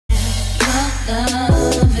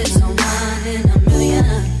Love is a one in a million.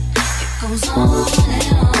 It goes on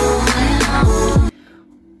and on and on.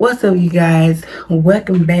 What's up, you guys?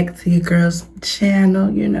 Welcome back to your girl's channel.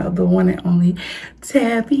 You know, the one and only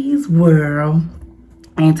Tabby's World.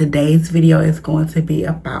 And today's video is going to be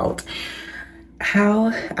about how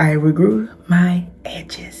I regrew my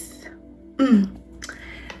edges.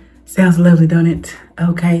 Sounds lovely, don't it?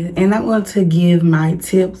 Okay, and I'm going to give my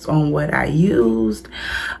tips on what I used.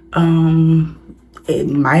 It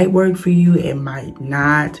might work for you, it might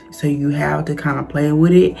not, so you have to kind of play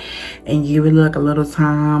with it and give it like a little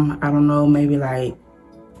time. I don't know, maybe like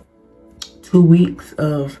 2 weeks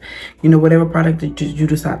of, you know, whatever product that you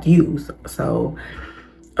decide to use. So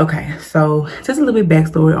okay, so just a little bit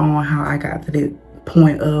backstory on how I got to the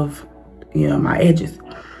point of, you know, my edges.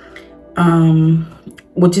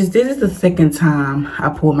 This is the second time I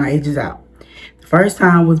pulled my edges out. The first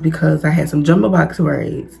time was because I had some jumbo box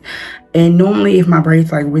braids, and normally if my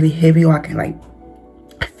braids like really heavy or I can like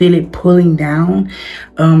feel it pulling down,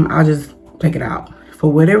 I'll just take it out.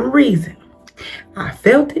 For whatever reason, I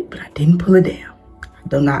felt it, but I didn't pull it down.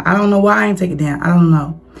 I don't know why I didn't take it down. I don't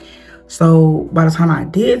know. So by the time I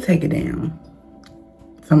did take it down,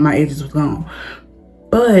 some of my edges was gone,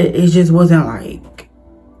 but it just wasn't like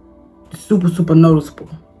super noticeable.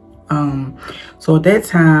 So at that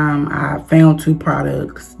time I found 2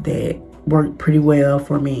 products that worked pretty well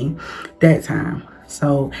for me that time.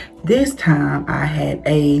 So this time I had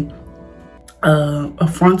a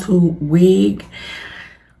frontal wig,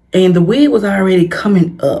 and the wig was already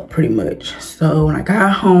coming up pretty much. So when I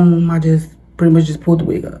got home, I just pretty much just pulled the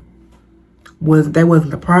wig up. That wasn't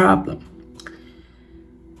the problem.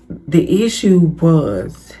 The issue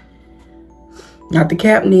was not the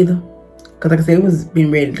cap neither. Because like I said, it was being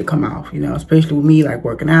ready to come off, you know, especially with me like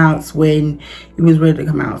working out, sweating, it was ready to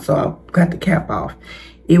come out. So I got the cap off.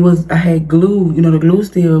 I had glue, you know, the glue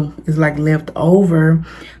still is like left over.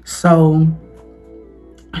 So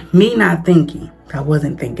me not thinking, I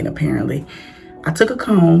wasn't thinking apparently, I took a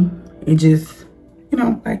comb and just, you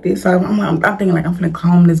know, like this. So I'm thinking like I'm gonna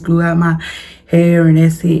comb this glue out of my hair and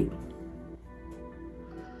that's it.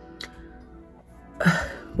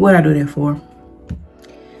 What'd I do that for?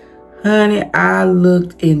 Honey, I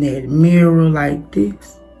looked in that mirror like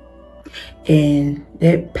this, and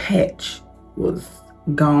that patch was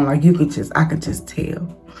gone. Like I could just tell.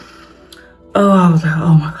 Oh, I was like,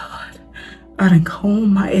 oh my God, I done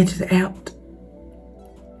combed my edges out.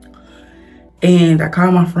 And I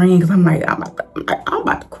called my friend because I'm like, I'm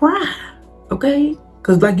about to cry, okay?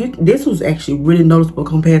 Because like this was actually really noticeable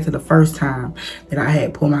compared to the first time that I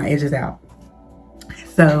had pulled my edges out.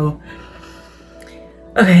 So,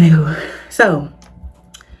 okay, anyway, so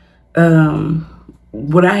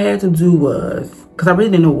what I had to do was, because I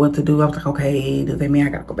really didn't know what to do. I was like, okay, does that mean I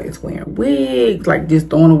gotta go back to wearing wigs? Like just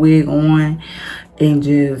throwing a wig on and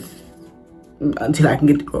just until I can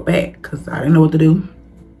get the girl back, because I didn't know what to do.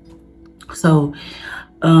 So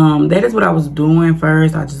that is what I was doing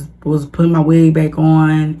first. I just was putting my wig back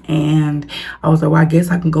on, and I was like, well, I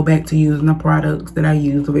guess I can go back to using the products that I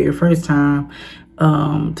used the very first time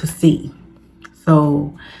to see.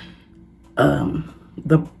 So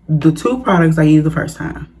the 2 products I used the first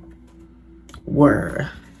time were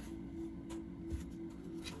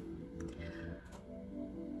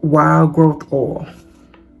wild growth oil.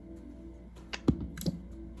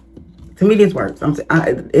 To me, this works.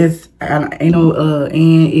 Ain't no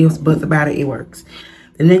and ifs, buts about it. It works.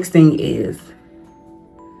 The next thing is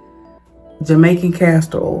Jamaican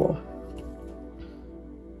castor oil.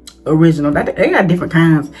 Original. They got different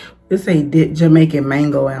kinds. This say Jamaican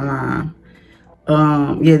mango and lime.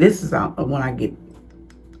 Yeah, this is one I get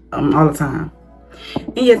all the time.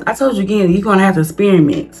 And yes, I told you again, you're gonna have to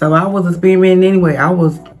experiment. So I was experimenting anyway.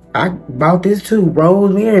 I bought this too,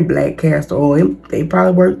 rosemary black castor oil. They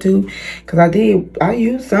probably work too, because I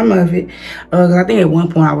used some of it. Cause I think at one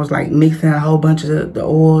point I was like mixing a whole bunch of the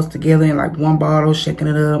oils together in like one bottle, shaking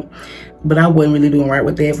it up. But I wasn't really doing right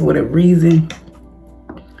with that for whatever reason.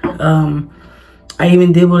 I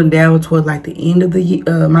even dibbled and dabbled towards like the end of the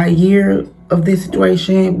my year of this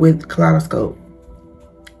situation with kaleidoscope.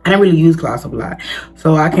 I didn't really use kaleidoscope a lot,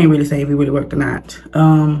 so I can't really say if it really worked or not.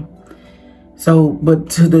 But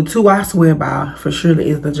to the 2 I swear by for sure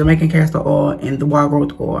is the Jamaican castor oil and the wild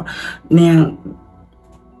growth oil. Now,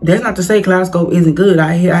 that's not to say kaleidoscope isn't good.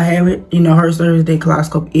 I have it, you know, heard service that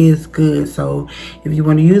kaleidoscope is good. So if you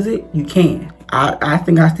want to use it, you can. I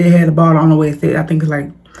think I still had a bottle on the way. I think it's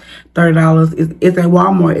like $30. It's at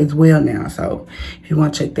Walmart as well now. So if you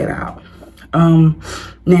want to check that out.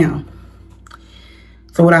 Now,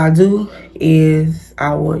 so what I'll do is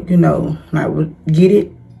I would, you know, I would get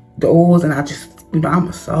it, the oils, and I just, you know, I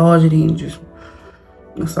massage it in, just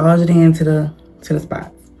massage it into the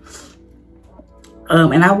spots.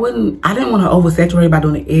 And I didn't want to oversaturate by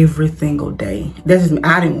doing it every single day. That's just me.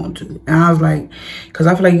 I didn't want to. And I was like, because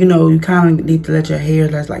I feel like, you know, you kind of need to let your hair,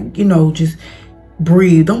 that's like, you know, just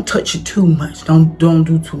breathe. Don't touch it too much. Don't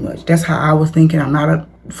do too much. That's how I was thinking. I'm not a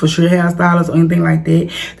for sure hairstylist or anything like that.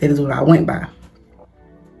 That is what I went by.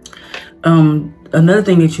 Another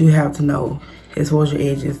thing that you have to know as far as your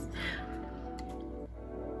edges,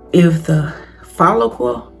 if the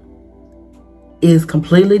follicle is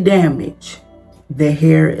completely damaged, the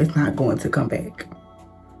hair is not going to come back.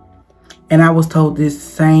 And I was told this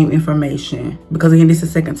same information because, again, this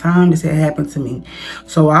is the second time this had happened to me.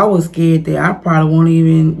 So I was scared that I probably won't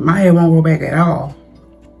even, my hair won't grow back at all.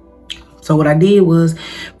 So what I did was,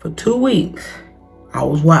 for 2 weeks, I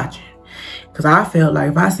was watching. Because I felt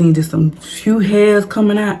like if I seen just some few hairs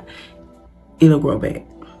coming out, it'll grow back.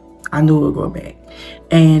 I knew it would grow back.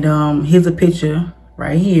 And here's a picture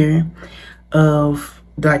right here of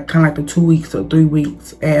like kind of like the 2 weeks or 3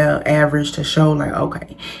 weeks average to show like,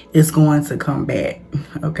 okay, it's going to come back.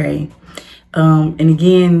 Okay. And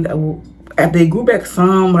again, after it grew back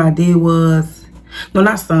some, what I did was, no,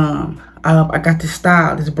 not some, I got this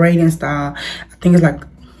style, this braiding style. I think it's like,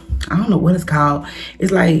 I don't know what it's called.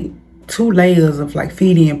 It's like 2 layers of like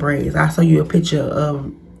feed-in braids. I'll show you a picture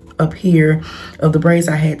of up here of the braids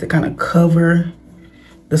I had to kind of cover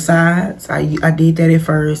the sides. I did that at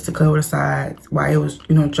first to cover the sides while it was,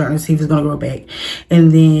 you know, trying to see if it's gonna grow back.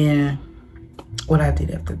 And then what I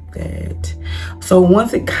did after that. So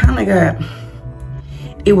once it kind of got,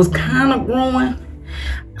 it was kind of growing.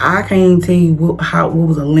 I can't even tell you what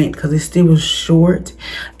was the length because it still was short.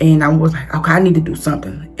 And I was like, okay, I need to do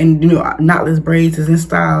something. And, you know, knotless braids is in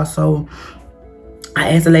style. So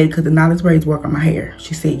I asked the lady, could the knotless braids work on my hair?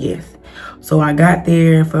 She said yes. So I got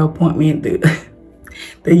there for an appointment.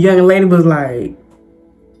 The young lady was like,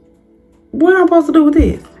 what am I supposed to do with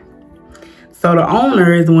this? So the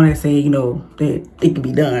owner is the one that said, you know, that it can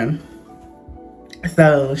be done.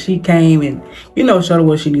 So she came and, you know, showed her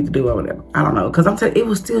what she needs to do or whatever. I don't know. Because I'm telling you, it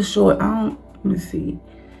was still short. Let me see.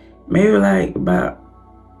 Maybe like about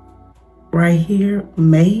right here.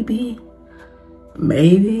 Maybe.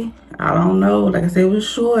 I don't know. Like I said, it was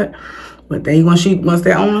short. But once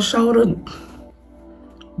they're on the shoulder,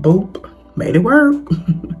 boop. Made it work.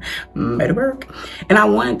 Made it work. And I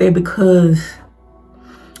wanted that because,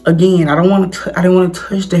 again, I didn't want to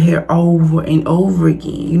touch the hair over and over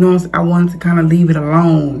again. You know what I'm saying? I wanted to kind of leave it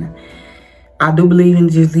alone. I do believe in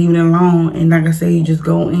just leaving it alone. And like I say, you just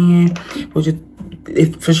go in, for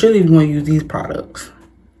sure if you want to use these products.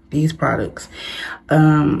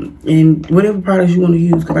 And whatever products you want to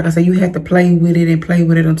use. Because like I said, you have to play with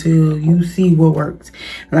it until you see what works.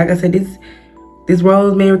 And like I said, this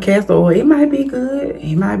rosemary castor oil, it might be good.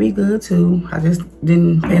 It might be good too. I just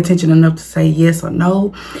didn't pay attention enough to say yes or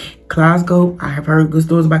no. Kaleidoscope, I have heard good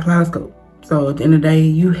stories about Kaleidoscope. So at the end of the day,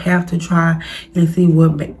 you have to try and see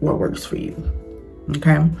what works for you.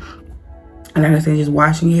 Okay? And like I said, just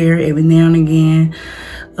washing hair every now and again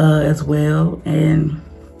as well. And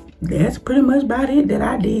that's pretty much about it that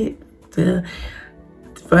I did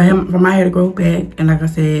for my hair to grow back. And like I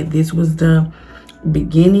said, this was the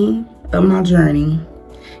beginning of my journey,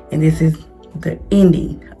 and this is the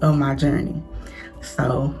ending of my journey.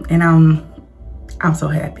 So, and I'm so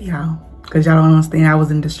happy, y'all, because y'all don't understand. I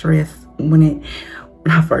was in distress when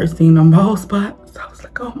I first seen them bald spots. I was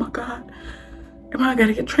like, oh my god, am I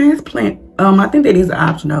gonna get transplant? I think that is an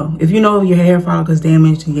option though. If you know your hair follicle is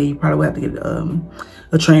damaged, yeah, you probably have to get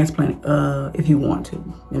a transplant if you want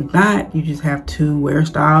to. If not, you just have to wear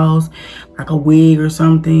styles like a wig or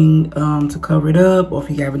something to cover it up, or if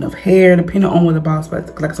you have enough hair, depending on what the bald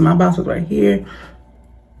spots. Like, so my bald was right here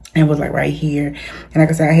and was like right here, and like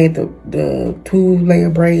I said, I had the 2-layer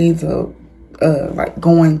braids of like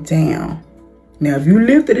going down. Now if you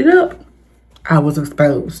lifted it up, I was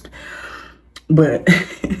exposed, but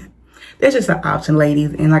that's just an option,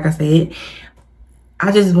 ladies. And like I said,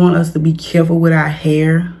 I just want us to be careful with our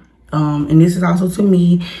hair. And this is also to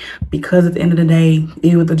me, because at the end of the day,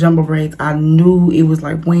 even with the jumbo braids, I knew it was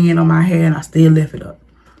like weighing on my hair, and I still left it up.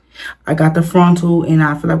 I got the frontal, and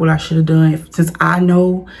I feel like what I should have done, since I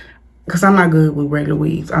know, because I'm not good with regular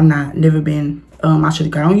weaves. I'm not, never been. I should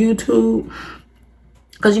have got on YouTube,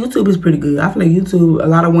 because YouTube is pretty good. I feel like YouTube, a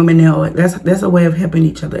lot of women now, that's a way of helping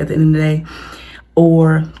each other at the end of the day.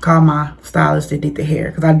 Or call my stylist that did the hair,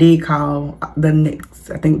 because I did call the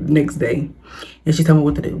next day, and she told me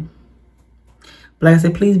what to do. But like I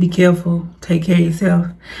said, please be careful, take care of yourself,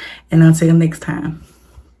 and until next time,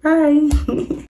 bye.